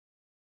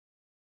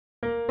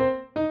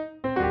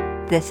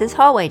This is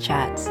Hallway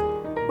Chats,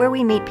 where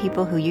we meet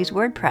people who use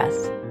WordPress.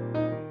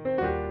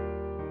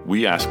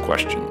 We ask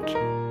questions,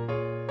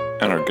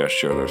 and our guests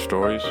share their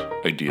stories,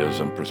 ideas,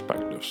 and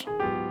perspectives.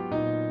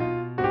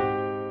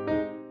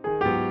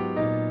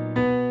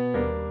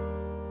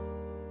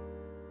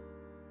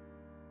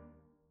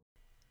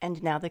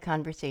 And now the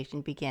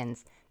conversation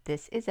begins.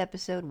 This is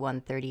episode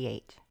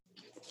 138.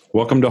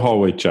 Welcome to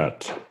Hallway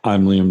Chat.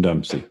 I'm Liam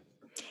Dempsey.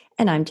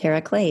 And I'm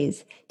Tara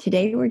Clays.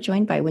 Today we're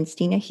joined by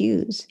Winstina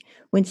Hughes.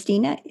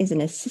 Winstina is an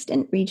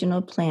assistant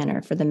regional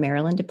planner for the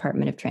Maryland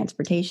Department of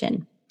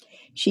Transportation.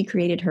 She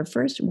created her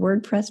first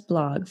WordPress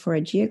blog for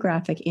a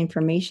geographic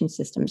information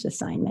systems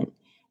assignment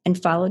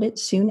and followed it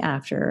soon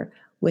after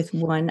with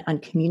one on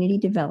community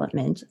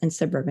development and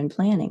suburban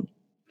planning.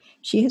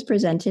 She has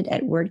presented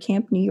at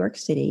WordCamp New York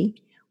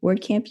City,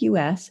 WordCamp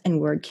US,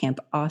 and WordCamp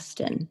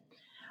Austin.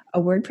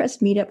 A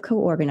WordPress meetup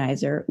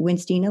co-organizer,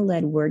 Winstina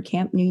led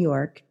WordCamp New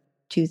York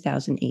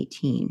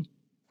 2018.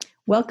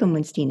 Welcome,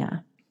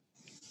 Winstina.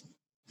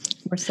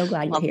 We're so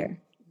glad you're here.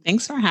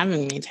 Thanks for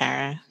having me,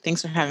 Tara.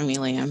 Thanks for having me,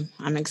 Liam.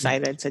 I'm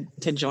excited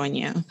to join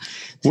you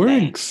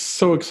today. We're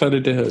so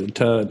excited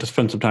to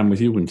spend some time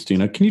with you,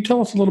 Winstina. Can you tell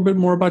us a little bit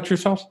more about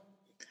yourself?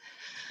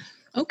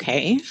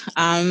 Okay.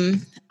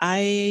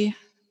 I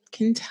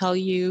can tell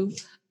you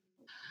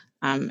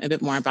a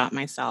bit more about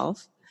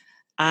myself.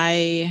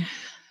 I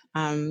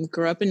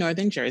grew up in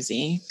Northern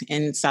Jersey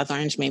in South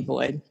Orange,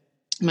 Maplewood.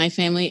 My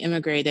family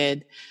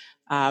immigrated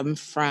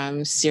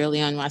from Sierra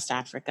Leone, West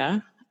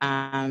Africa.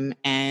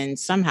 And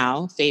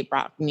somehow fate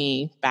brought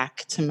me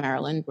back to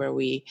Maryland where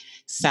we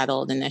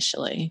settled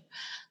initially.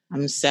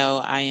 So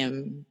I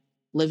am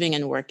living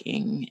and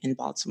working in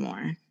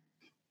Baltimore.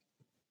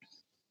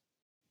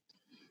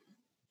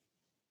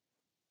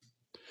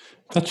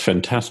 That's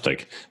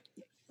fantastic.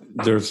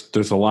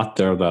 There's a lot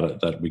there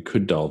that we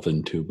could delve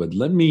into, but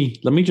let me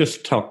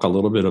just talk a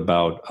little bit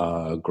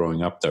about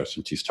growing up there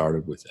since you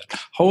started with it.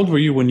 How old were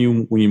you when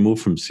you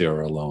moved from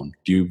Sierra Leone?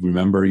 Do you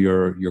remember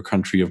your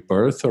country of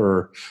birth,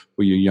 or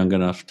were you young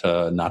enough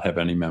to not have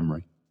any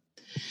memory?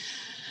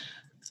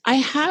 I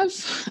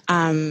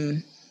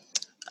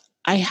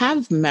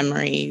have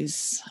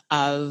memories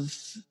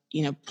of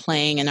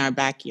playing in our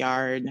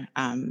backyard,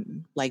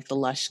 like the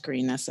lush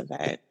greenness of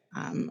it,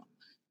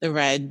 the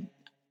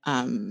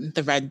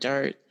red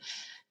dirt,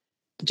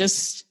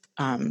 just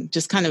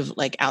kind of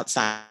like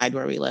outside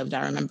where we lived.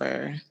 I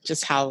remember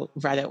just how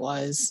red it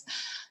was.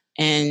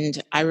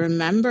 And I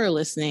remember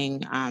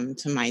listening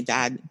to my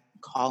dad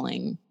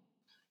calling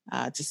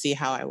to see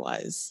how I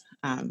was.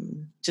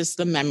 Just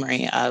the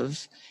memory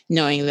of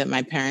knowing that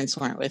my parents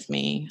weren't with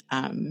me,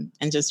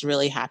 and just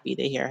really happy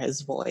to hear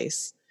his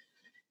voice.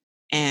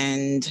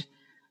 And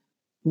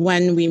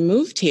when we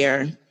moved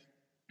here,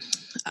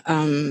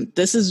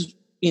 this is,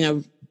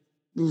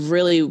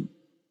 really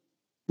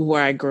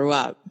where I grew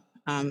up.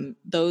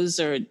 Those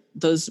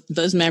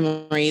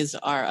memories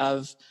are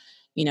of,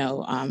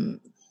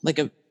 like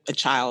a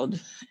child.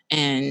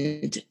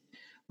 And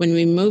when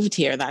we moved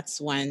here,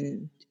 that's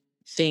when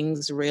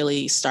things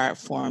really start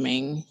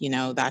forming.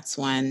 That's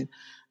when,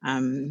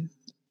 I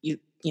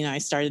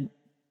started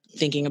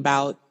thinking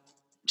about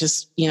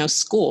just,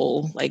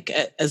 school. Like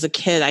as a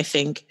kid, I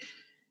think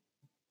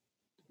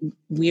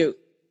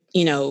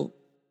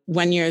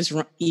when you're as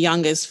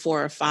young as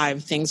 4 or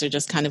 5, things are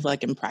just kind of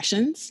like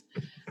impressions.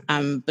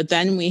 But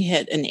then we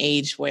hit an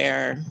age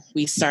where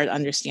we start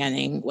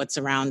understanding what's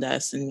around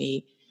us, and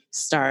we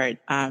start,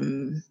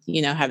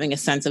 having a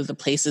sense of the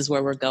places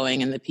where we're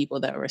going and the people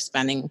that we're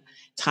spending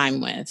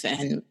time with.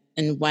 And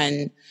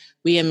when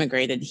we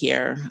immigrated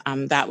here,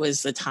 that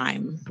was the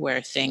time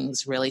where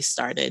things really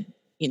started,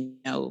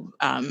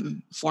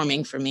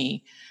 forming for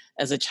me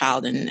as a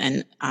child,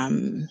 and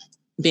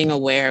being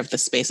aware of the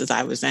spaces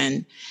I was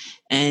in.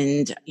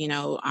 And,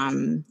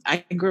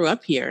 I grew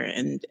up here,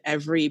 and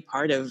every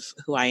part of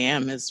who I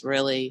am is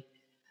really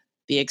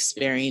the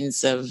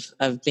experience of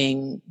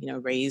being,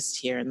 raised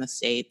here in the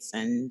States,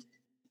 and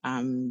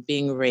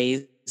being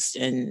raised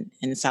in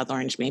South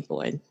Orange,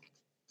 Maplewood.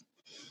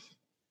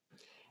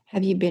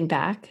 Have you been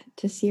back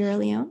to Sierra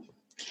Leone?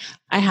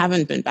 I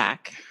haven't been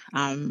back.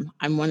 I'm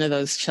one of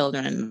those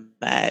children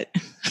that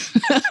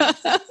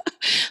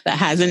that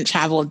hasn't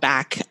traveled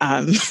back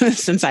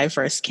since I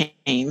first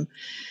came.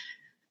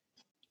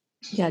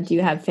 Yeah. Do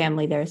you have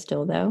family there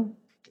still, though?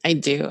 I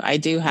do. I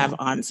do have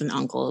aunts and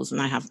uncles,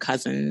 and I have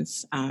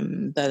cousins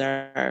that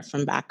are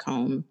from back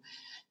home.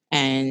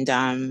 And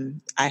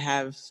I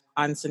have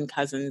aunts and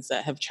cousins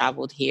that have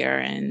traveled here,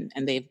 and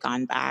they've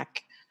gone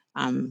back.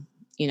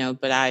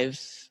 But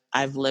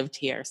I've lived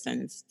here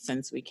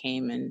since we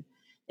came, and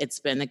it's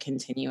been a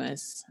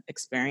continuous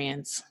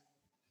experience.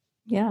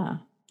 Yeah.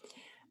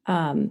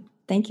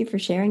 Thank you for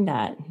sharing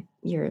that,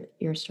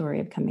 your story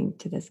of coming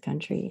to this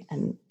country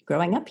and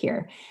growing up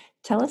here.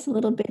 Tell us a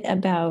little bit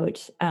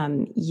about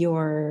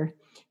your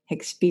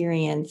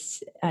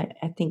experience.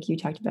 I think you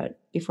talked about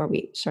before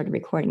we started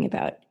recording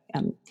about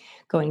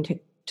going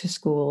to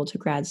school, to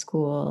grad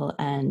school,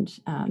 and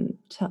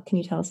can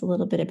you tell us a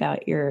little bit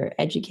about your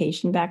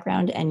education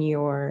background and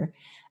your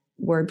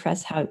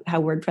WordPress,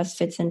 how WordPress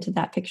fits into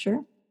that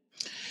picture?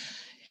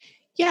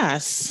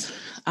 Yes.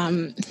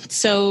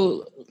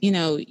 So,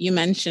 you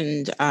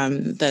mentioned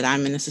that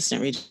I'm an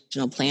assistant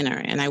regional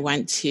planner, and I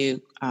went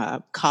to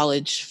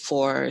college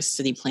for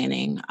city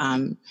planning.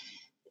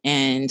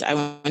 And I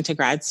went to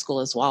grad school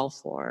as well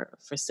for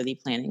city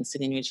planning,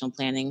 city and regional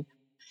planning.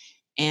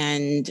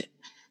 And,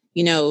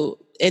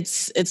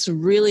 it's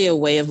really a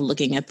way of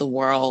looking at the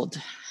world,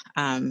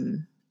 a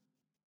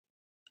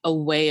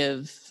way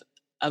of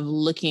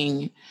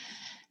looking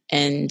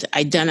and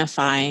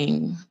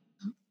identifying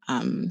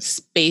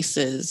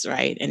spaces,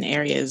 right, and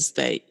areas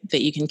that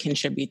you can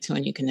contribute to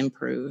and you can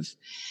improve.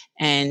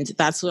 And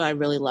that's what I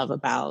really love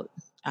about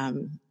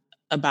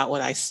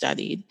what I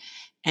studied.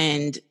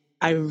 And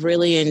I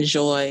really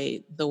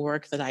enjoy the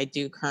work that I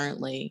do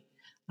currently.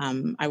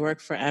 I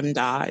work for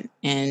MDOT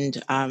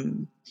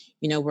and,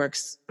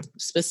 works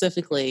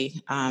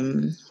specifically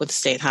with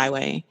State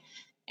Highway.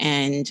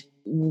 And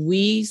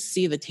we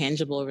see the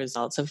tangible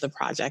results of the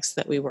projects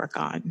that we work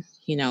on.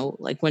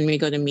 Like when we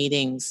go to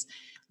meetings,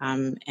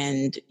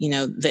 and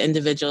the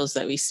individuals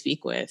that we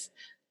speak with,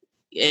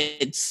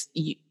 it's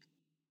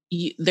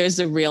there's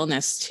a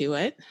realness to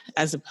it,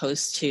 as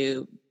opposed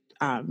to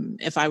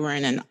if I were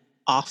in an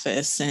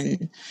office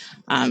and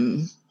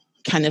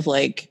kind of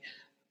like,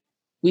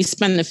 we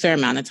spend a fair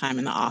amount of time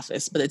in the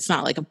office, but it's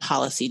not like a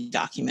policy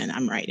document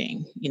I'm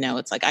writing.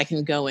 It's like I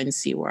can go and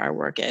see where our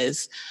work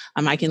is.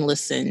 I can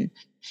listen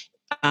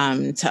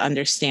to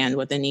understand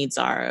what the needs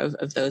are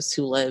of those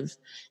who live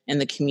in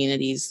the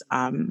communities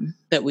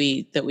that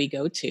we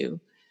go to.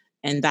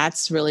 And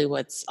that's really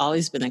what's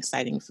always been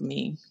exciting for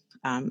me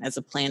as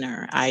a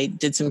planner. I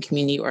did some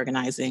community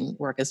organizing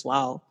work as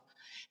well.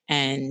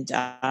 And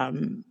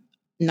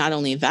not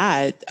only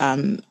that,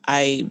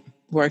 I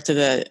worked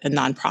at a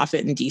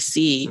nonprofit in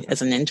DC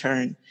as an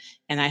intern.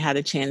 And I had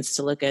a chance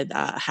to look at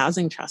a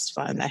housing trust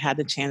fund. I had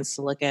the chance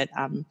to look at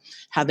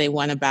how they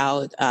went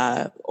about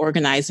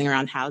organizing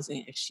around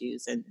housing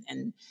issues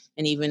and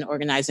even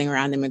organizing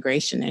around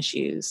immigration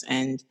issues.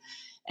 And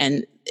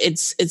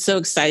it's so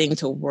exciting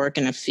to work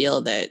in a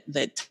field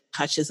that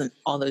touches in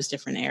all those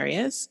different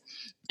areas.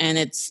 And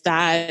it's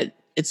that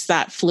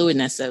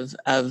fluidness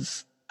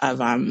of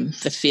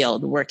the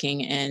field,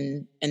 working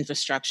in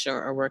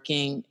infrastructure or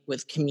working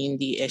with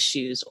community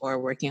issues or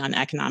working on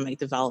economic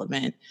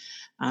development,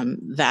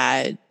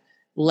 that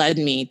led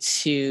me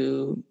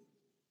to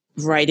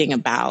writing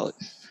about,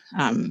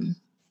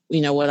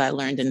 what I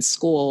learned in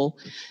school.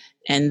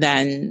 And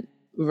then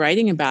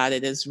writing about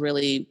it is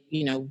really,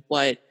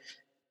 what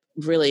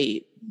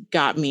really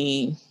got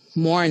me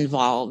more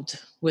involved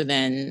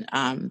within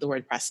the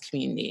WordPress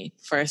community.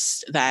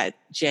 First, that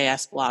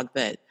JS blog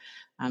that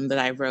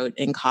I wrote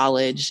in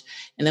college.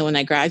 And then when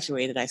I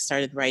graduated, I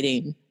started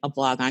writing a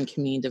blog on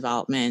community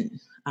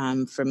development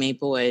for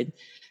Maplewood.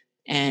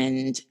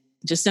 And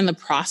just in the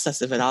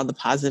process of it, all the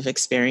positive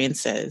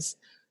experiences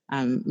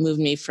moved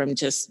me from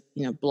just,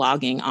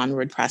 blogging on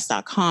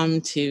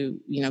WordPress.com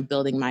to,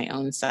 building my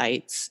own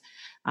sites.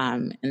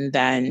 And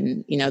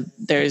then,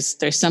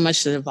 there's so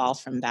much that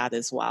evolved from that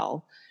as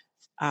well.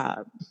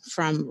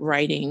 From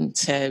writing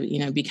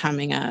to,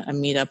 becoming a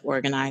meetup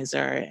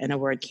organizer and a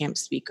WordCamp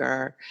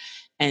speaker.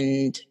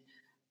 And,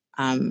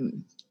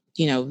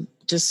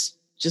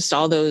 just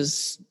all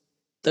those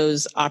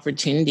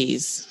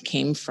opportunities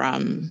came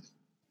from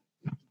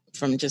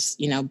just,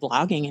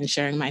 blogging and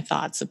sharing my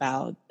thoughts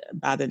about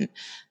an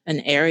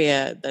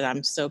area that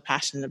I'm so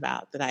passionate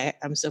about, that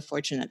I'm so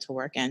fortunate to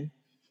work in.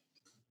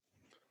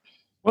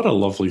 What a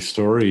lovely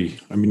story.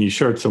 I mean, you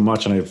shared so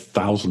much, and I have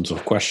thousands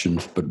of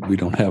questions, but we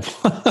don't have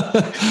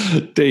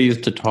days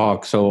to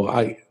talk. So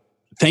I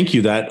thank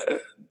you. I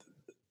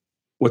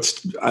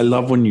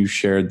love when you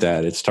shared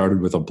that it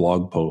started with a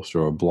blog post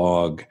or a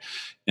blog,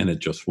 and it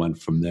just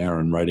went from there,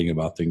 and writing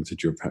about things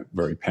that you're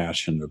very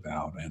passionate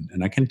about.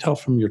 And I can tell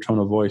from your tone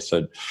of voice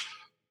that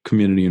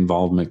community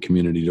involvement,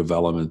 community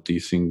development,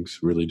 these things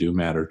really do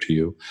matter to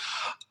you.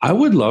 I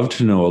would love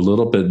to know a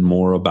little bit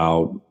more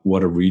about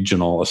what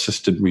a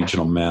assistant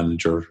regional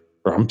manager,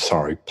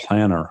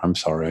 planner, I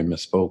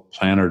misspoke,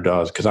 planner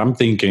does. Because I'm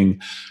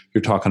thinking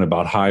you're talking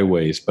about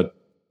highways, but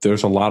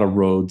there's a lot of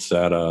roads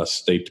that a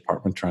state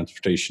department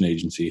transportation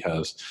agency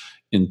has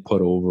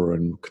input over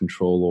and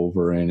control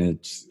over, and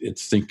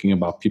it's thinking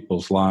about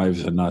people's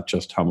lives and not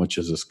just how much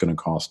is this going to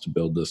cost to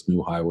build this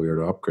new highway or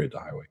to upgrade the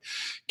highway.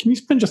 Can you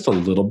spend just a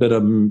little bit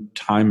of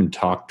time and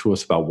talk to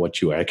us about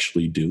what you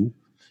actually do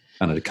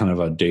on a kind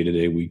of a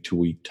day-to-day,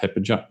 week-to-week type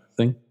of job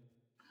thing?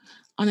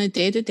 On a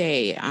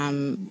day-to-day,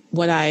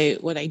 what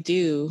I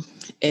do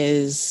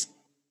is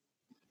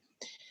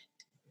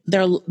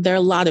there are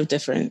a lot of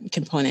different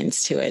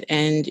components to it,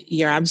 and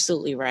you're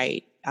absolutely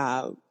right.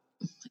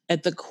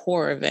 At the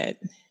core of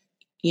it,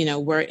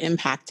 we're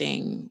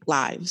impacting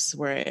lives.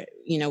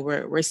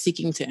 We're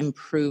seeking to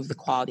improve the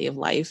quality of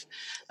life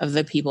of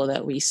the people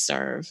that we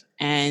serve.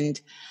 And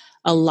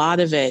a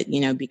lot of it,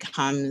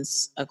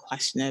 becomes a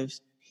question of,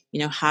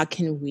 how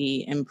can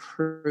we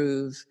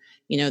improve,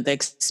 the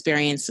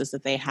experiences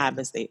that they have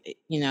as they,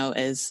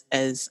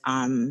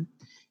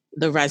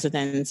 the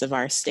residents of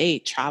our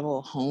state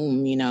travel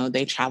home,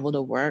 they travel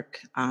to work,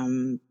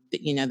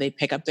 they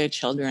pick up their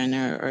children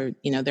or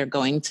they're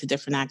going to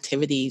different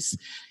activities,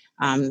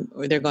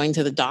 or they're going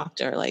to the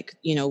doctor. Like,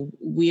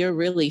 we are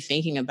really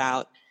thinking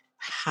about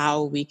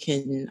how we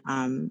can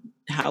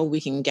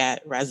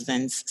get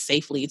residents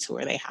safely to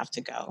where they have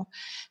to go.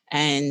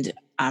 And,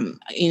 I'm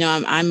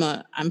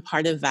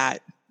part of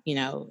that,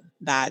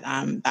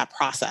 that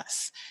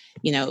process.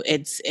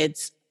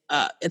 It's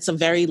a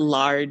very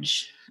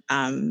large,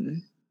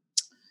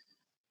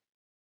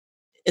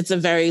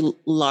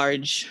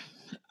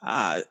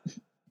 how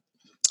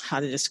to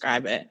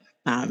describe it.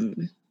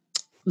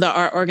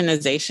 Our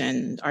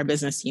organization, our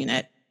business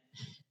unit,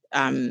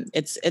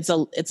 it's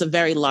a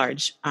very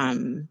large,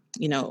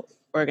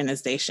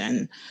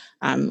 organization.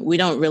 We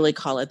don't really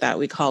call it that.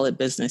 We call it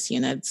business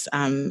units.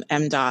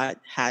 MDOT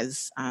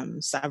has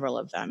several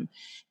of them.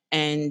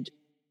 And,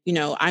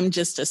 I'm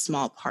just a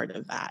small part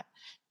of that.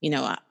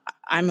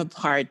 I'm a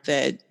part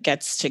that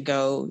gets to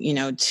go,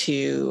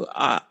 to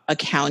a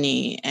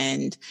county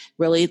and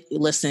really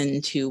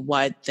listen to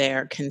what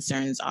their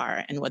concerns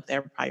are and what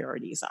their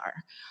priorities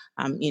are.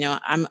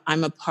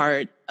 I'm a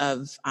part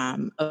of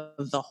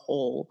the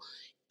whole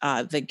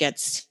that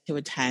gets to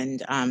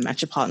attend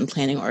Metropolitan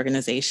Planning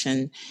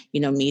Organization,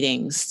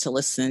 meetings to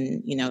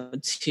listen,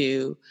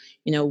 to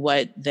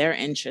what their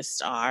interests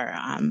are,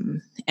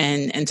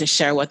 and to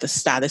share what the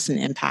status and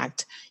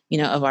impact,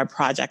 of our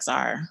projects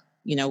are,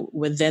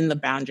 within the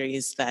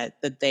boundaries that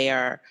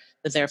they're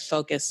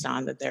focused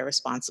on, that they're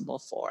responsible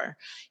for.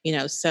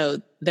 So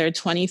there are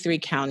 23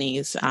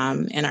 counties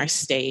in our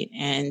state,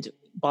 and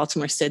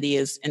Baltimore City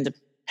is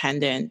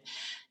independent,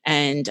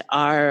 and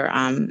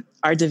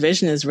our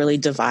division is really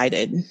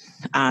divided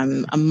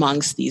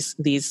amongst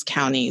these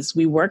counties.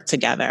 We work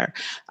together,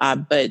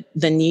 but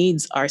the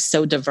needs are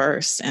so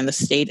diverse, and the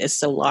state is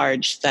so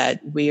large that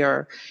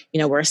we're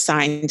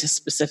assigned to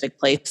specific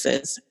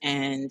places.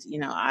 And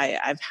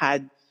I've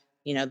had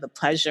the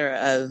pleasure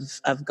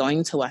of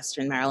going to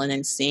Western Maryland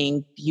and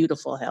seeing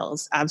beautiful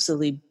hills,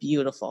 absolutely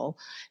beautiful.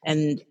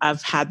 And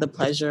I've had the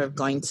pleasure of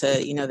going to,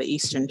 the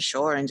Eastern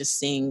Shore and just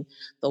seeing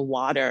the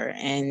water.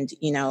 And,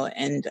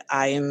 and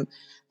I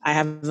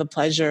have the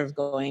pleasure of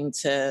going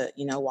to,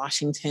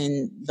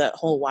 Washington, the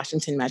whole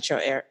Washington metro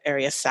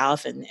area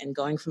south, and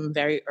going from a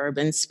very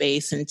urban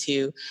space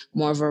into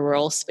more of a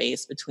rural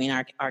space between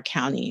our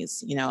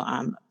counties,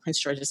 Prince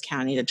George's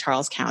County to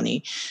Charles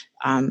County.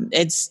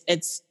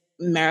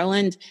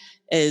 Maryland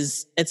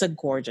it's a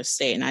gorgeous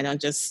state. And I don't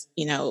just,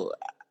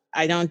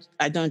 I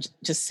don't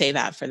just say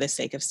that for the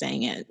sake of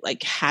saying it.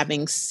 Like,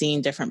 having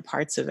seen different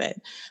parts of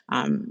it,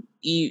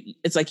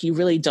 it's like you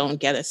really don't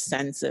get a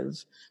sense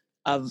of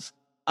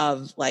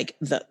like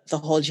the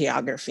whole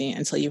geography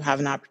until you have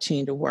an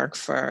opportunity to work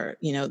for,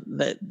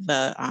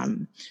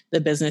 the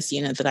business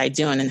unit that I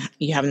do, and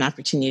you have an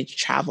opportunity to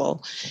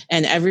travel.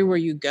 And everywhere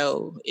you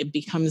go, it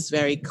becomes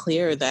very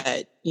clear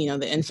that,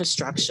 the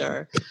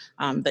infrastructure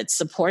that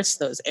supports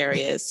those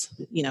areas,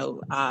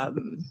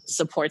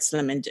 supports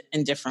them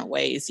in different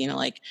ways.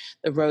 Like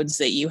the roads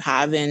that you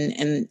have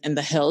in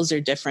the hills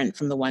are different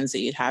from the ones that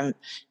you'd have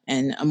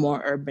in a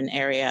more urban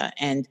area.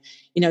 And,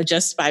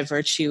 just by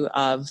virtue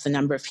of the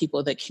number of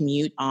people that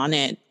commute on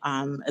it,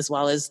 as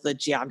well as the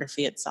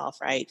geography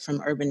itself, right,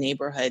 from urban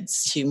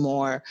neighborhoods to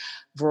more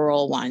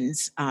rural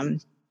ones.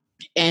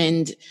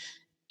 And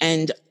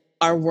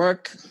our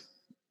work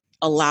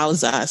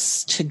allows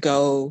us to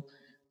go,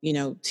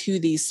 to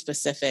these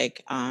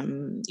specific,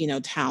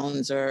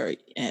 towns or,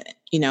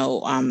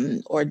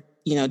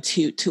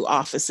 to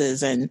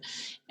offices and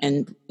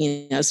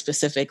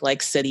specific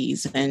like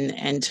cities,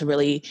 and to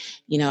really,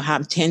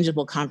 have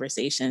tangible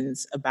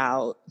conversations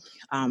about,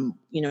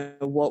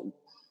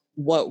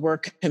 what we're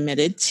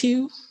committed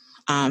to,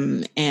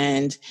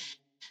 and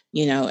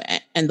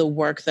the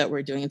work that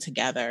we're doing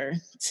together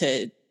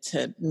to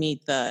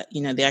meet the,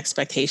 the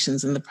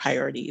expectations and the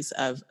priorities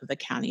of the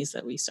counties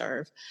that we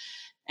serve.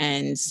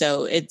 And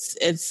so it's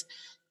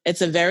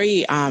a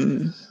very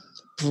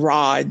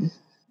broad,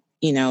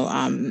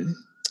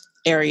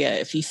 area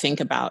if you think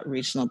about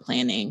regional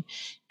planning,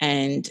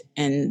 and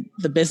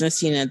the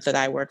business unit that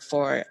I work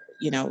for,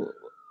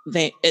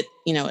 it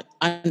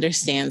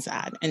understands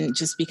that. And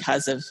just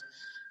because of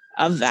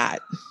that,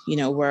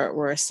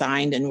 we're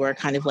assigned, and we're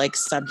kind of like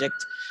subject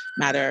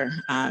matter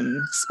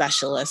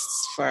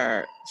specialists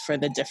for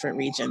the different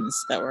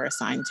regions that we're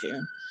assigned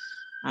to.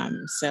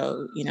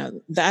 So,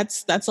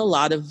 that's a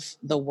lot of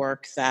the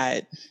work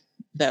that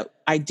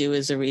I do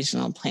as a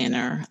regional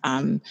planner.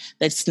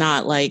 That's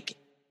not like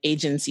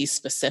agency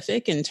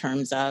specific in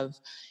terms of,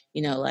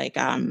 it's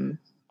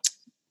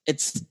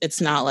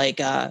not like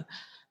a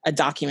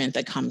document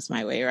that comes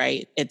my way,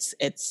 right? It's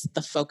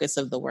the focus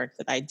of the work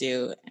that I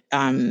do.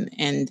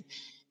 And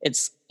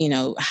it's,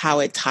 how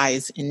it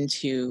ties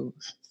into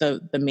the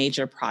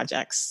major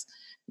projects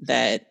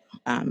that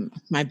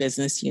my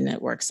business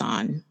unit works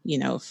on,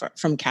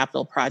 from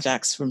capital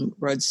projects, from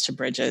roads to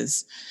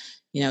bridges,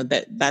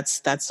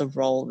 that's a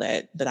role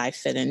that I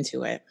fit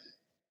into it.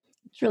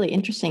 It's really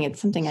interesting. It's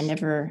something I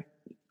never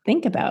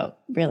think about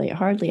really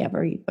hardly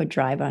ever or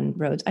drive on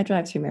roads. I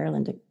drive through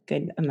Maryland a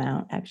good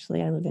amount,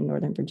 actually. I live in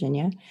Northern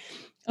Virginia.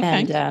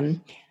 Okay.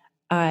 And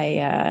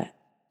I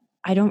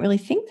don't really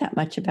think that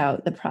much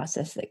about the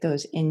process that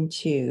goes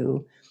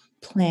into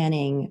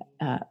planning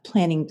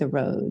the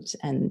roads.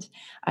 And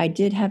I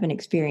did have an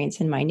experience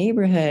in my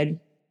neighborhood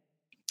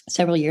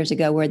several years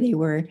ago where they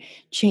were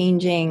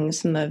changing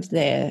some of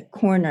the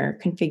corner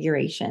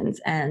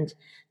configurations. And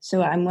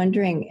so I'm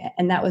wondering,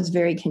 and that was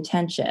very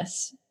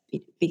contentious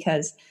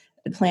because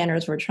the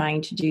planners were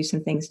trying to do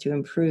some things to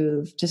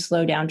improve, to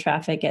slow down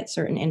traffic at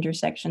certain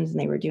intersections. And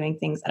they were doing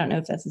things, I don't know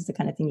if this is the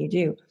kind of thing you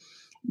do,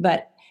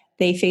 but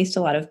they faced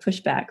a lot of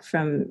pushback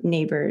from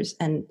neighbors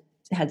and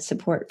had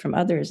support from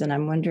others. And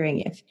I'm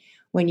wondering if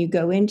when you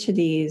go into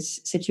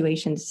these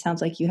situations, it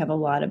sounds like you have a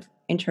lot of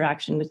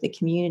interaction with the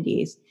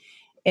communities,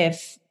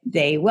 if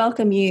they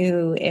welcome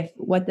you, if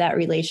what that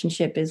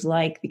relationship is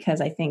like,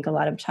 because I think a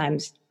lot of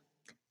times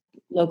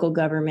local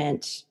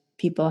government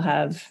people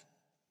have,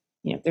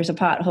 there's a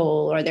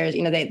pothole or there's,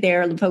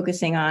 they're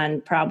focusing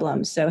on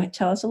problems. So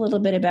tell us a little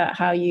bit about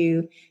how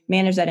you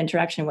manage that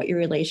interaction, what your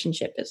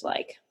relationship is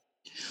like.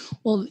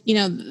 Well,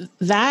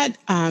 that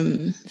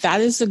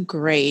is a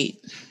great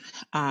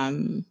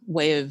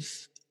way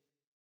of,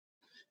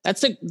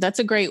 that's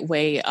a great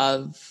way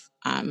of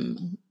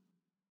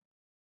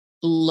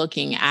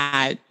looking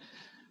at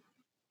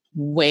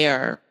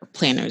where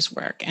planners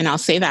work. And I'll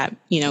say that,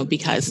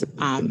 because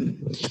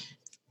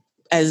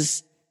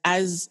as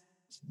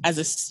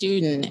a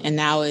student and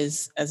now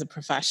as a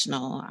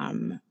professional,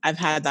 I've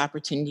had the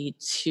opportunity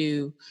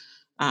to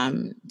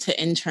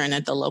intern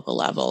at the local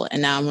level,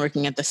 and now I'm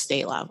working at the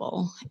state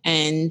level.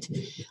 And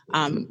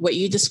what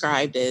you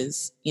described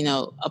is,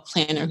 a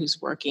planner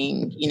who's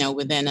working,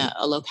 within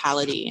a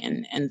locality,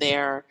 and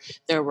they're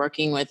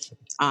working with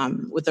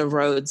the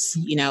roads,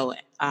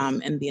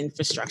 and the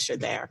infrastructure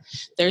there.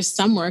 There's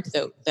some work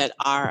that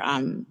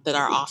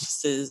our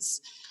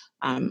offices,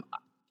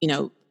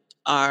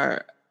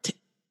 are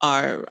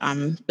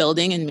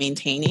building and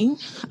maintaining,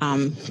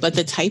 but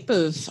the type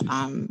of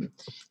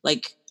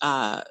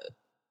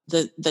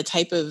the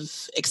type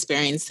of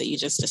experience that you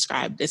just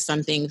described is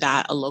something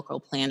that a local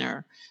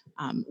planner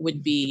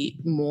would be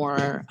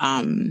more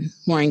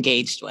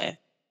engaged with.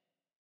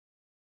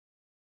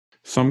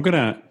 So I'm going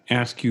to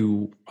ask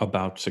you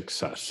about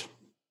success.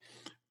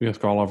 We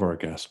ask all of our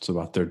guests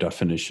about their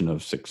definition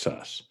of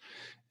success.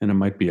 And it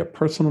might be a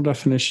personal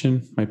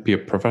definition, might be a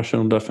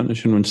professional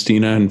definition,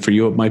 Winstina, and for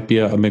you it might be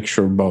a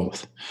mixture of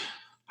both.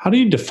 How do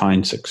you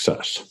define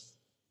success?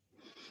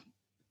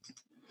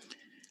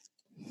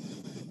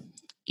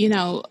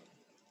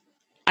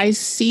 I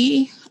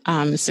see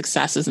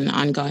success as an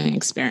ongoing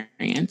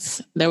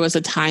experience. There was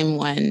a time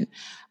when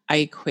I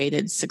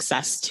equated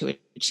success to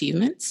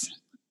achievements,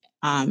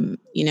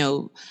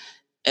 equating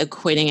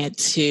it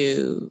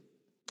to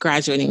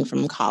graduating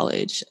from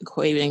college,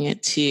 equating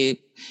it to,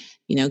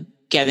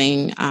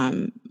 getting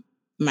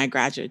my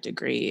graduate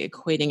degree,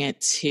 equating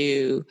it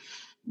to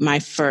my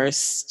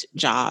first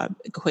job,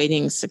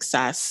 equating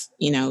success,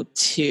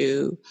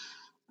 to,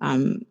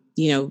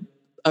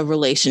 a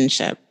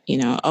relationship,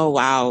 oh,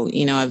 wow,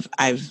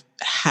 I've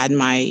had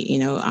my,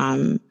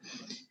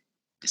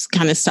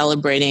 kind of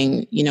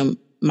celebrating,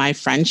 my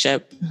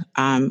friendship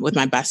with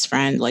my best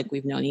friend, like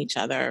we've known each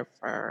other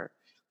for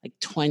like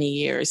 20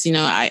 years.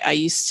 I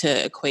used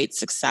to equate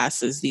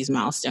success as these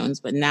milestones,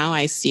 but now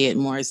I see it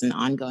more as an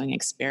ongoing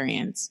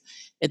experience.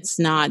 It's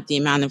not the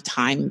amount of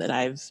time that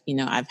I've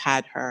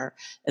had her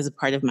as a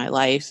part of my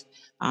life.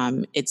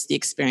 It's the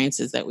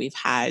experiences that we've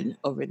had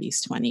over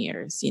these 20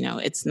 years.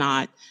 It's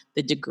not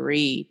the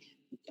degree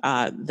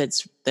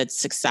that's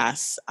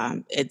success.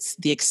 It's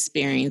the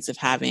experience of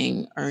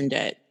having earned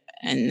it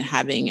and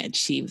having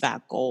achieved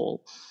that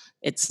goal.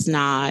 It's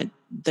not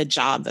the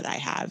job that I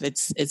have.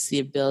 It's the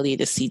ability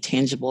to see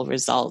tangible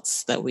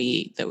results that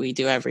we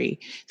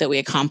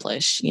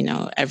accomplish,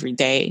 every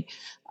day.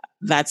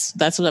 That's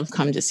what I've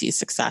come to see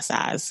success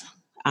as.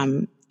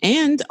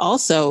 And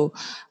also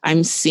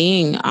I'm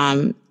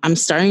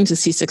starting to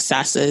see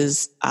success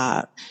as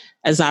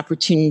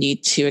opportunity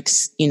to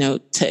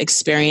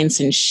experience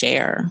and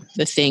share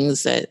the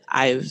things that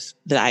I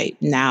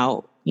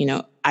now,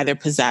 either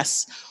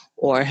possess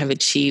or have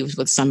achieved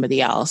with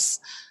somebody else.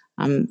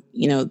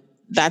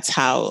 That's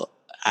how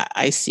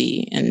I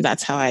see, and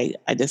that's how I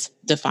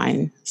just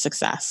define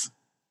success.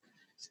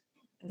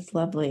 That's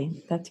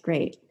lovely. That's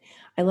great.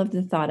 I love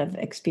the thought of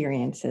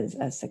experiences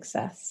as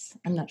success.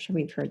 I'm not sure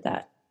we've heard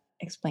that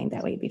explained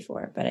that way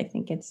before, but I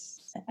think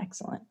it's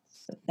excellent.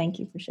 So thank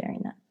you for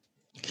sharing that.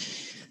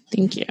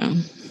 Thank you.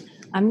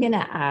 I'm going to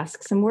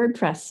ask some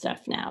WordPress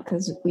stuff now,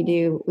 because we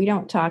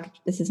don't talk,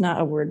 this is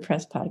not a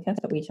WordPress podcast,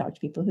 but we talk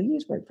to people who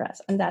use WordPress,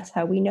 and that's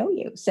how we know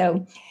you.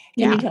 So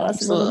can you tell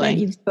us a little bit?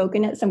 You've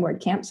spoken at some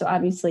WordCamp, so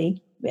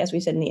obviously, as we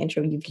said in the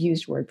intro, you've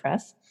used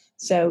WordPress.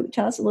 So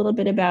tell us a little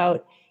bit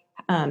about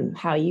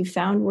how you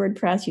found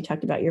WordPress. You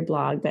talked about your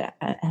blog, but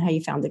how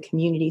you found the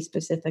community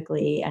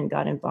specifically and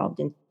got involved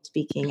in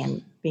speaking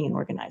and being an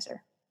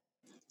organizer.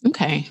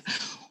 Okay.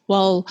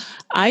 Well,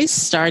 I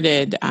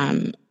started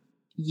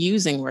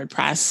using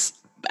WordPress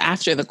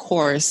after the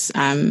course.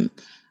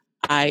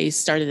 I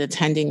started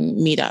attending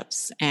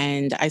meetups,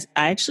 and I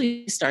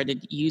actually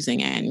started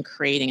using it and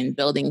creating and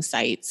building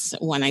sites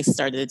when I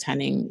started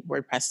attending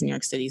WordPress New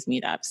York City's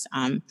meetups.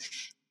 And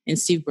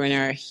Steve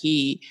Brunner,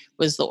 he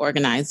was the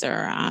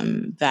organizer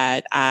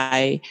that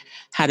I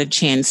had a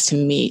chance to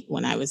meet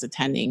when I was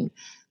attending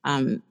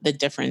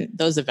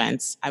those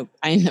events. I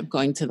ended up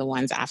going to the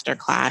ones after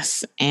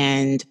class,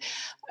 and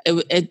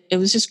it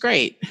was just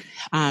great.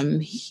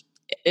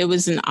 It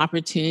was an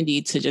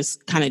opportunity to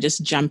just kind of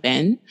just jump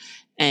in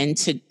and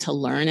to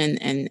learn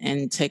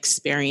and to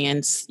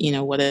experience,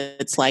 what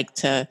it's like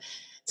to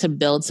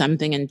build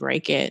something and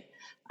break it.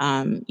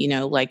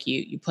 Like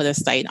you put a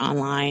site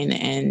online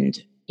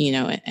and,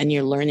 and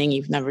you're learning,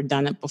 you've never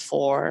done it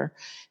before.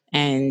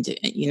 And,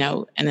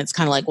 and it's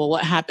kind of like, well,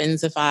 what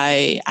happens if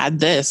I add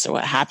this, or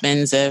what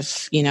happens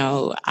if,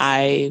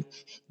 I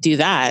do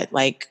that?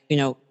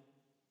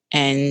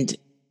 And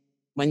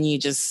when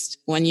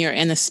you're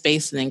in a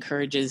space that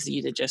encourages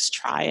you to just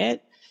try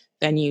it,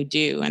 then you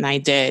do. And I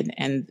did.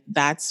 And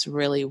that's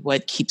really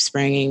what keeps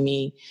bringing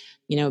me,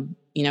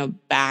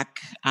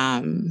 back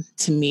to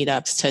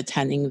meetups, to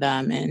attending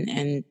them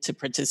and to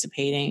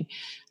participating,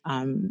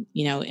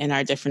 in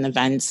our different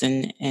events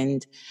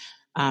and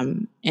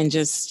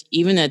just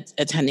even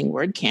attending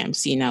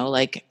WordCamps.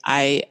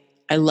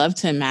 I love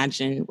to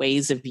imagine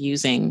ways of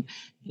using,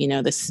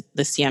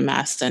 the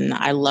CMS, and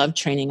I love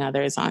training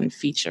others on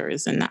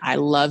features, and I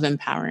love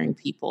empowering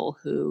people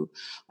who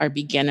are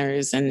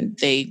beginners and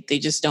they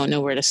just don't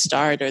know where to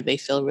start, or they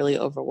feel really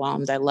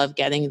overwhelmed. I love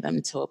getting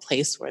them to a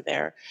place where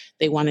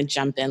they want to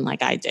jump in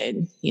like I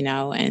did,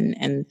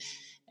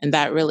 and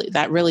that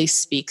really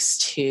speaks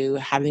to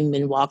having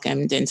been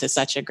welcomed into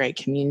such a great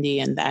community,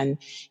 and then,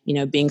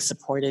 being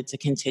supported to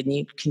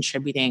continue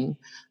contributing,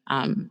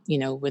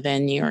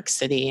 within New York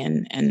City,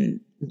 and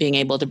being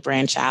able to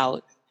branch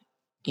out,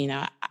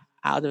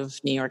 out of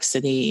New York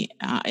City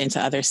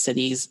into other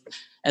cities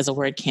as a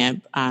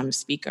WordCamp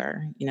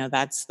speaker.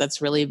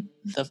 That's really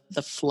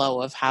the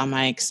flow of how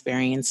my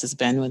experience has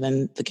been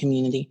within the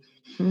community.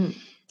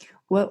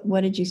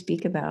 What did you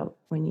speak about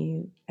when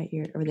you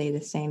were they the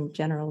same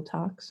general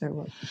talks, or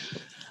what?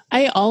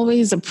 I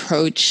always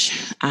approach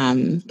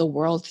the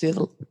world through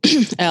the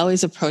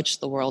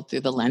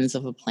lens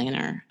of a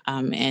planner,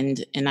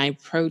 and I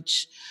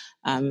approach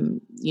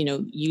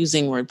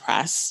using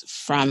WordPress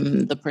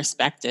from the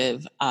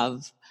perspective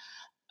of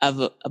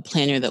a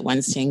planner that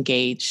wants to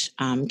engage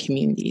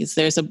communities.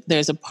 There's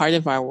a part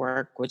of our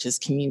work which is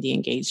community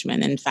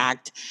engagement. In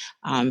fact,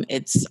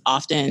 it's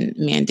often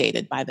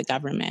mandated by the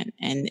government,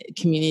 and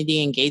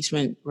community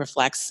engagement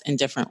reflects in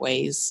different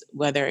ways,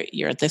 whether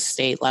you're at the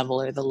state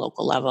level or the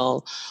local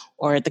level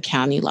or at the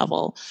county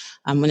level.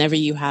 Whenever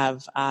you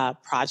have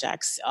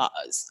projects,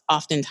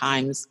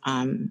 oftentimes,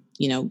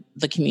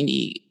 the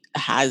community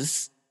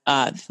has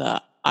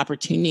the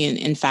opportunity. And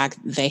in fact,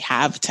 they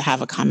have to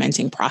have a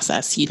commenting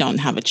process. You don't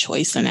have a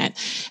choice in it.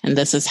 And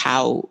this is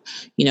how,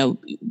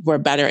 we're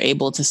better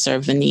able to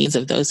serve the needs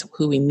of those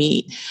who we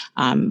meet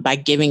by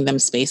giving them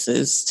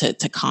spaces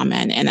to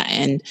comment.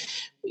 And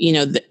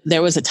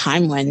there was a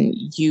time when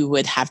you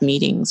would have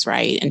meetings,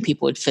 right? And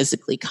people would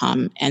physically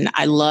come. And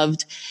I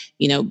loved,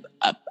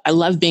 I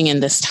love being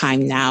in this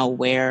time now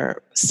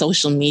where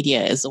social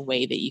media is a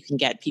way that you can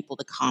get people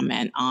to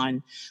comment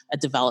on a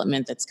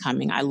development that's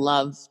coming. I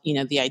love,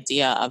 the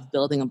idea of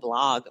building a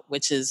blog,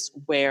 which is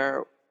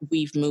where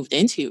we've moved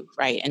into,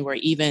 right? And we're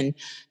even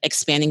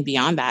expanding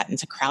beyond that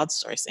into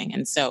crowdsourcing.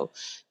 And so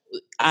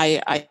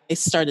I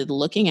started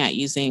looking at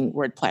using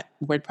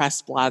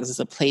WordPress blogs as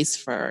a place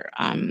for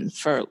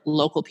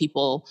local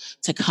people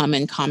to come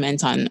and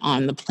comment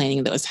on the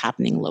planning that was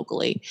happening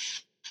locally.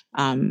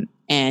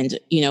 And,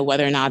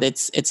 whether or not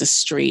it's a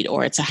street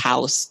or it's a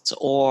house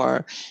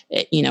or,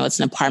 it's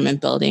an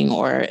apartment building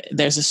or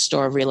there's a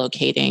store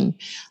relocating,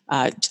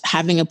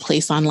 having a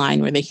place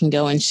online where they can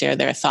go and share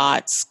their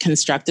thoughts,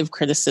 constructive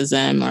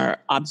criticism or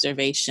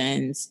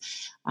observations,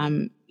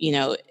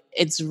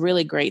 it's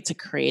really great to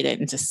create it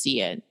and to see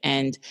it.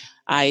 And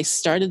I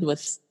started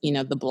with,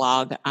 the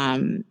blog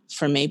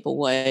for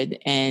Maplewood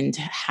and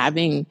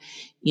having,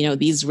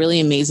 these really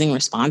amazing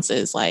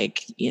responses,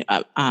 like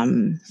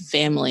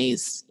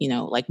families,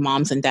 like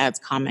moms and dads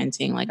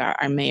commenting, like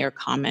our mayor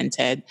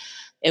commented.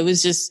 It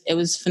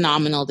was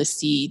phenomenal to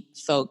see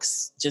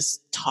folks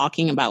just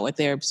talking about what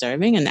they're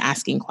observing and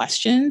asking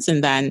questions.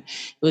 And then it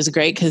was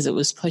great because it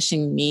was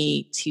pushing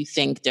me to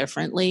think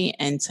differently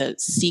and to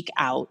seek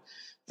out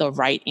the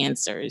right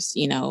answers,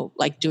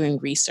 like doing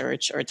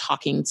research or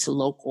talking to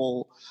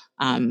local,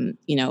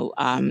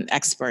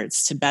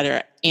 experts to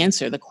better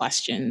answer the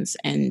questions.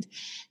 And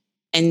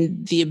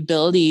the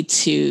ability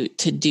to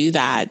do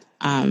that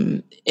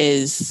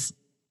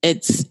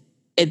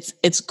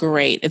it's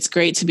great. It's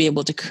great to be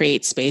able to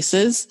create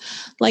spaces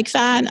like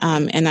that.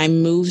 And I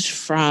moved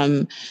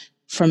from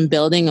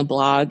building a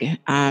blog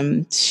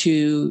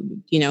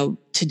to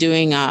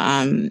doing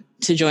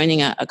to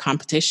joining a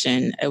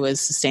competition. It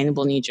was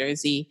Sustainable New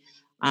Jersey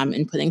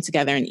in putting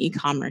together an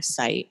e-commerce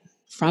site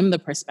from the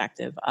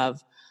perspective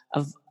of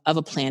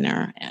a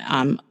planner,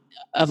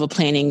 of a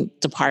planning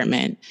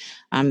department.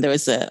 There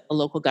was a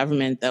local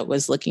government that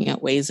was looking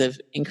at ways of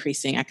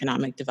increasing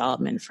economic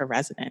development for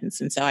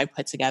residents. And so I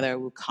put together a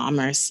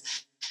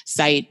WooCommerce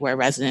site where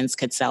residents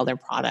could sell their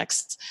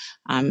products.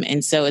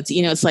 And so it's,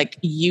 it's like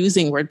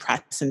using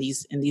WordPress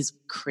in these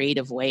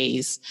creative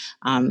ways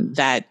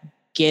that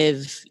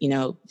give,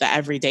 the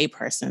everyday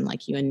person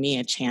like you and me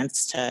a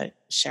chance to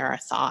share our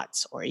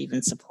thoughts or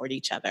even support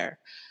each other.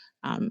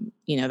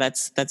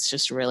 That's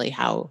just really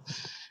how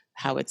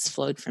it's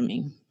flowed for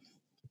me.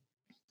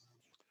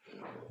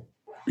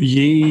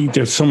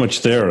 There's so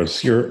much there.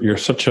 You're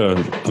such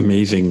an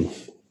amazing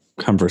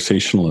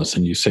conversationalist,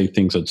 and you say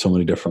things at so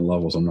many different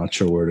levels. I'm not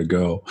sure where to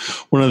go.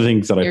 One of the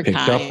things that I picked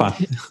up on,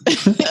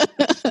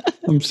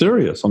 I'm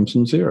serious, I'm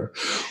sincere.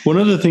 One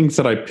of the things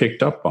that I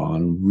picked up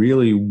on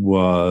really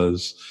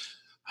was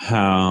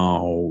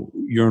how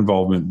your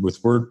involvement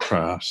with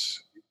WordPress,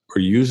 or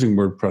using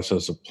WordPress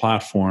as a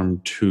platform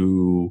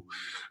to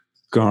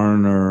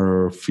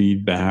garner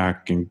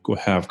feedback and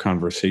have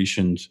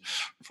conversations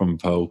from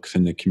folks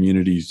in the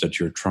communities that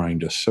you're trying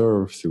to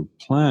serve through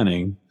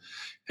planning,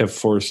 have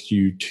forced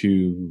you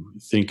to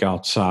think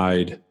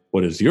outside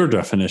what is your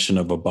definition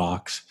of a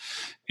box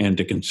and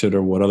to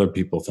consider what other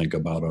people think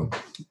of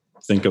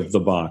the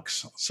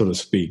box, so to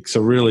speak.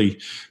 So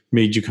really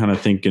made you kind of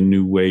think in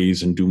new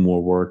ways and do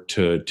more work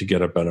to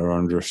get a better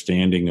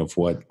understanding of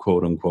what,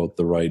 quote unquote,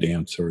 the right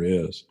answer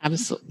is.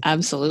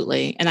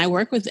 Absolutely. And I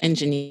work with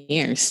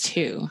engineers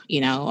too.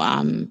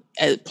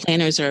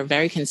 Planners are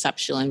very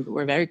conceptual and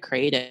we're very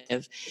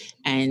creative.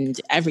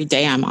 And every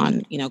day I'm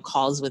on,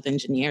 calls with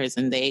engineers,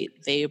 and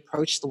they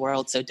approach the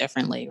world so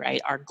differently,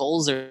 right? Our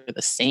goals are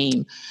the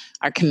same.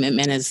 Our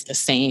commitment is the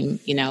same.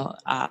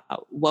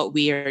 What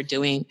we are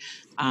doing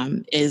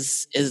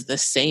is the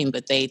same,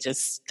 but they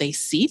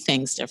see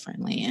things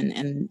differently,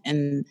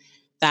 and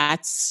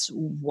that's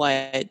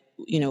what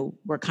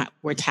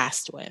we're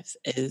tasked with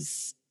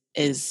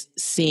is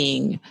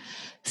seeing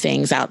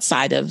things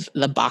outside of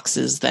the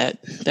boxes that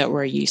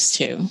we're used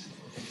to.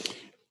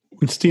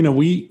 Stina,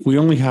 we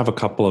only have a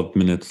couple of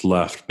minutes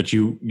left, but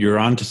you're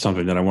onto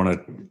something that I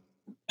want to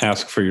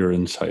ask for your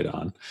insight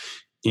on.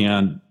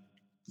 And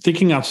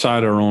thinking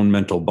outside our own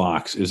mental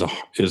box is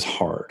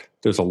hard.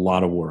 There's a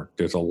lot of work.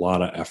 There's a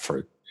lot of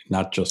effort,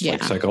 not just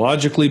like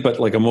psychologically, but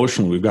like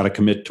emotionally. We've got to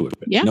commit to it.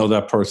 Know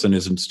that person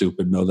isn't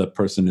stupid. Know that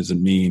person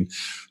isn't mean.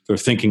 They're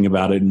thinking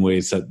about it in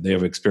ways that they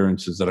have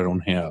experiences that I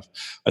don't have.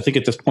 I think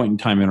at this point in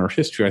time in our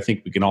history, I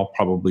think we can all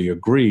probably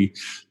agree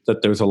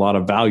that there's a lot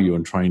of value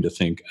in trying to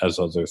think as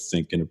others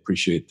think and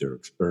appreciate their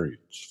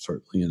experience.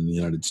 Certainly in the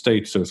United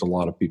States, there's a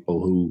lot of people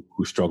who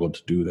struggle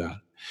to do that.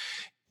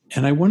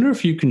 And I wonder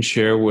if you can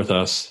share with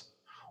us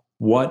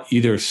what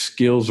either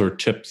skills or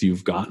tips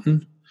you've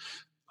gotten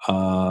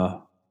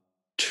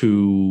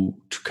to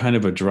kind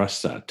of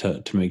address that,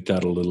 to make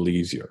that a little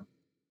easier.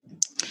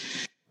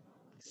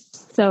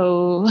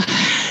 So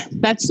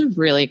that's a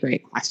really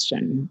great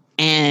question.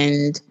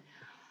 And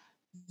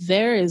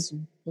there is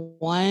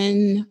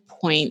one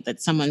point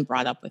that someone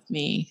brought up with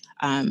me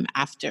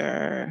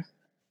after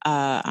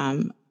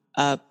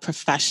a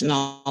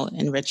professional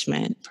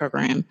enrichment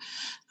program.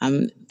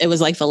 It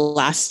was like the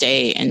last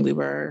day, and we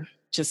were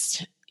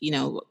just,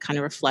 kind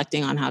of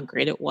reflecting on how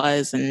great it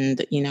was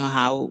and,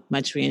 how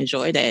much we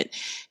enjoyed it.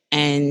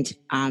 And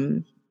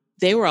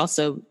they were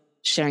also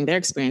sharing their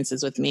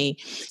experiences with me.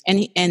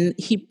 And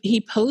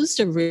he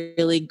posed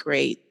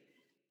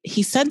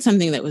he said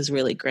something that was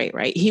really great,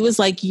 right? He was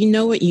like, you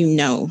know what you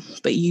know,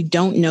 but you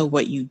don't know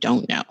what you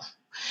don't know.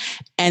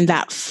 And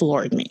that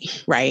floored me,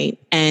 right?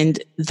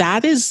 And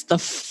that is the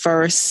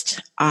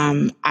first,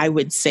 I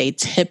would say,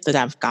 tip that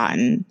I've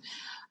gotten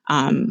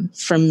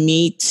for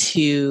me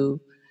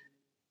to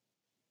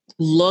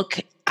look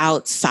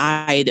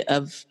outside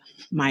of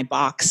my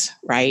box,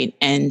 right?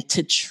 And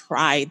to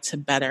try to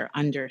better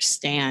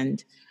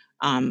understand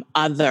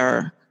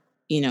other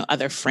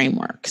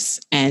frameworks,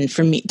 and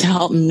for me to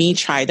help me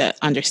try to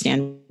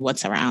understand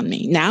what's around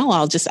me. Now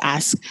I'll just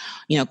ask,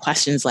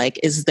 questions like,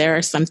 is there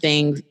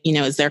something,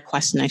 is there a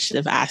question I should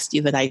have asked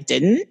you that I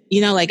didn't?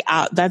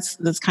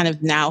 That's kind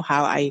of now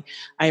how I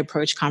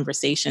approach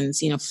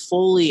conversations,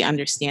 fully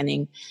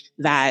understanding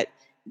that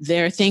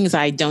there are things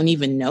I don't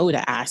even know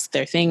to ask.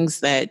 There are things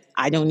that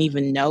I don't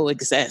even know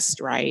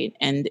exist, right?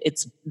 And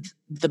it's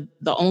the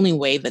only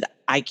way that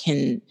I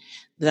can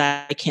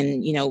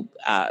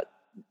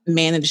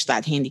manage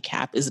that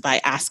handicap is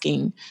by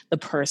asking the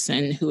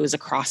person who is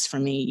across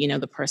from me,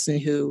 the person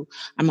who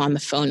I'm on the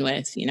phone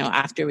with,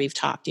 after we've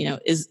talked,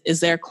 is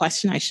there a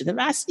question I should have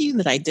asked you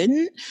that I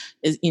didn't?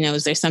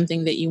 Is there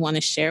something that you want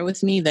to share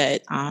with me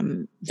that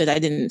I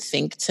didn't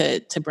think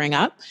to bring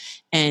up?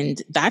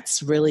 And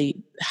that's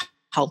really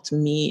helped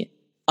me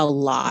a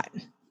lot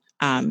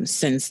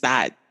since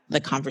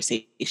the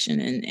conversation,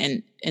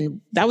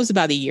 and that was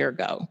about a year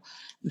ago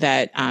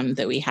that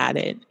we had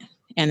it,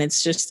 and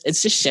it's just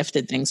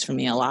shifted things for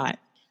me a lot.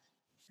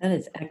 That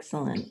is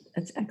excellent.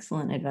 That's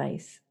excellent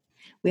advice.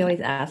 we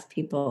always ask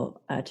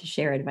people to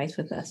share advice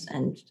with us.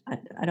 And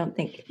I don't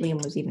think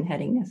Liam was even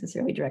heading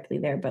necessarily directly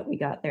there, but we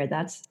got there.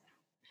 That's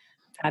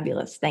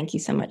fabulous. Thank you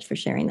so much for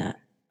sharing that.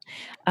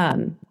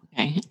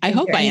 Okay. I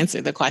hope I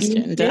answered the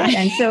question. Did I?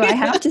 And so I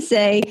have to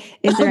say,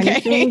 is there Okay.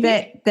 anything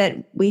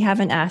that we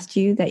haven't asked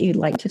you that you'd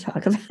like to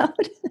talk about?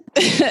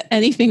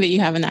 Anything that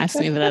you haven't asked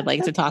me that I'd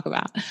like to talk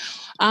about?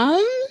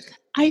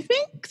 I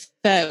think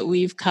that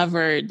we've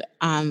covered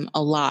a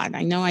lot.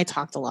 I know I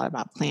talked a lot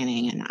about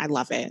planning, and I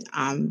love it.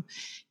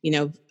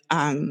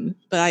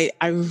 But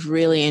I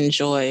really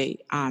enjoy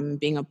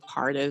being a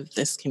part of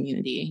this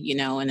community,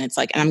 and it's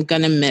like, and I'm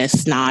going to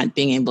miss not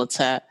being able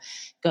to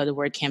go to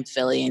WordCamp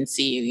Philly and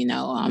see you,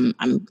 I'm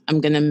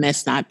going to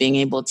miss not being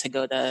able to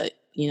go to,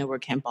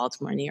 WordCamp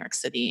Baltimore, New York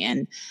City.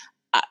 And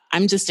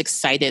I'm just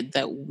excited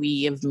that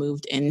we have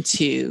moved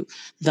into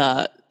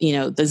the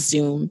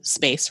Zoom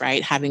space,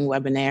 right? Having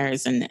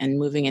webinars and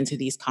moving into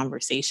these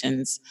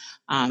conversations.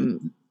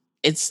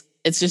 It's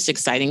just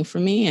exciting for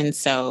me. And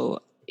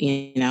so,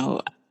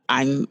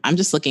 I'm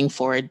just looking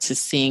forward to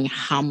seeing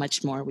how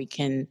much more we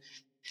can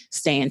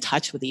stay in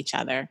touch with each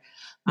other.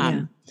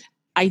 Yeah.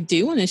 I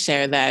do want to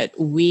share that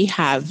we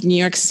have New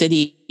York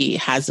City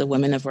has a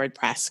Women of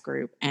WordPress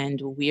group, and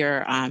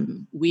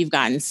we've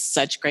gotten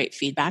such great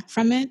feedback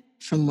from it,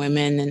 from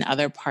women in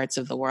other parts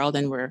of the world,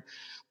 and we're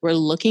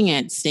looking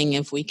at seeing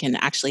if we can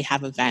actually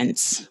have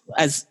events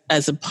as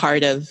a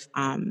part of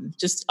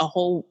just a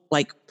whole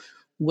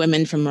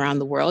women from around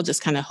the world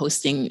just kind of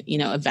hosting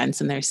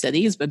events in their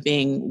cities, but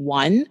being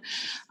one.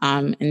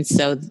 And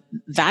so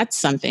that's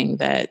something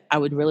that I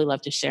would really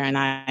love to share, and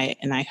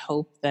I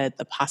hope that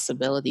the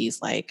possibilities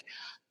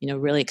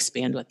really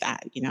expand with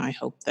that. I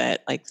hope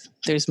that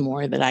there's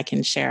more that I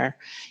can share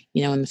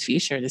in the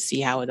future to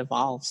see how it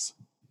evolves.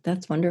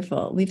 That's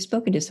wonderful. We've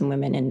spoken to some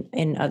women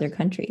in other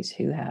countries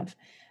who have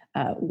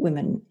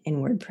women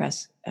in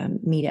WordPress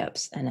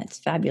meetups, and it's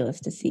fabulous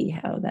to see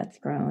how that's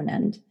grown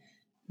and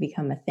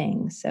become a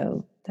thing.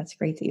 So that's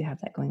great that you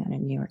have that going on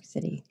in New York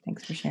City.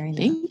 Thanks for sharing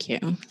that.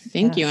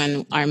 Thank you.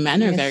 And our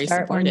men are very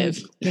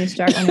supportive. You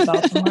start one in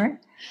Baltimore?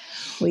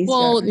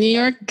 Well, New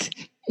York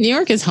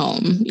is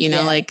home, New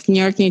York,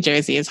 New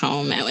Jersey is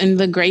home. And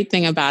the great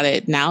thing about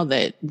it now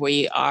that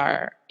we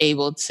are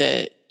able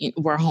to,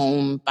 we're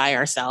home by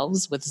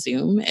ourselves with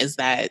Zoom, is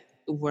that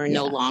we're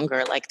no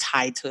longer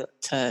tied to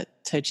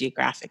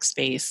geographic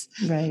space.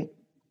 Right.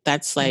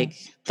 That's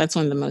that's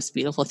one of the most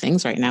beautiful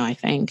things right now, I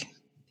think.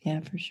 Yeah,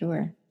 for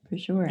sure.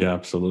 Yeah,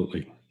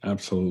 absolutely.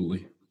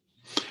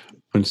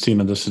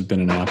 Winstina, this has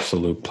been an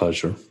absolute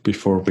pleasure.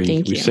 Before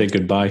we say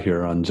goodbye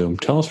here on Zoom,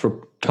 tell us where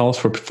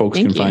folks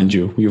can find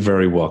you. You're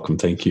very welcome.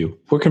 Thank you.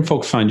 Where can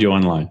folks find you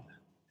online?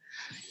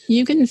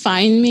 You can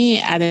find me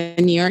at a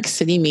New York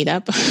City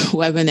meetup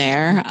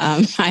webinar.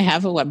 I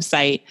have a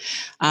website,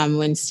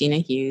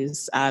 Winstina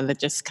Hughes, that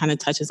just kind of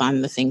touches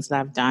on the things that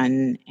I've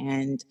done.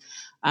 And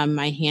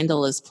my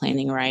handle is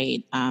Planning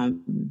Right.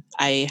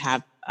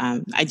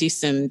 I do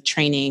some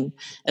training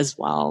as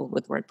well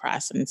with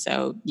WordPress. And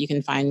so you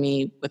can find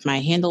me with my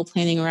handle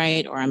Planning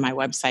Right, or on my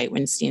website,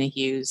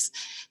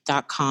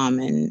 WinstinaHughes.com.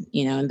 And,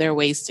 there are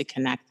ways to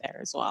connect there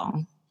as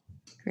well.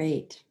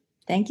 Great.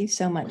 Thank you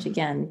so much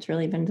again. It's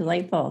really been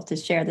delightful to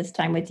share this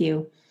time with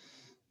you.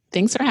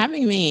 Thanks for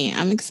having me.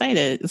 I'm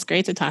excited. It's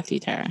great to talk to you,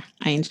 Tara.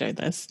 I enjoyed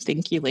this.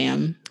 Thank you,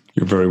 Liam.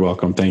 You're very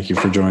welcome. Thank you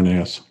for joining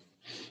us.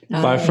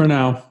 Bye for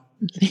now.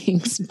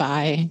 Thanks.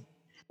 Bye.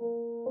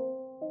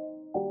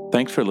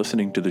 Thanks for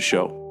listening to the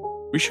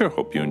show. We sure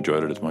hope you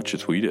enjoyed it as much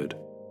as we did.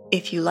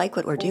 If you like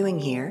what we're doing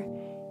here,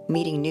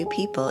 meeting new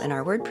people in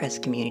our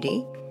WordPress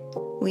community,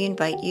 we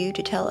invite you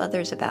to tell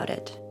others about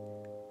it.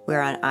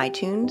 We're on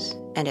iTunes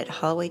and at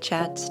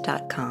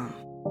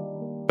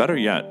hallwaychats.com. Better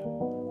yet,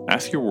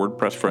 ask your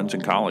WordPress friends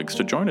and colleagues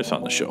to join us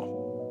on the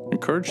show.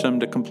 Encourage them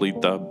to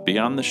complete the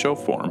Beyond the Show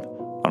form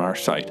on our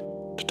site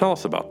to tell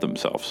us about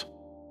themselves.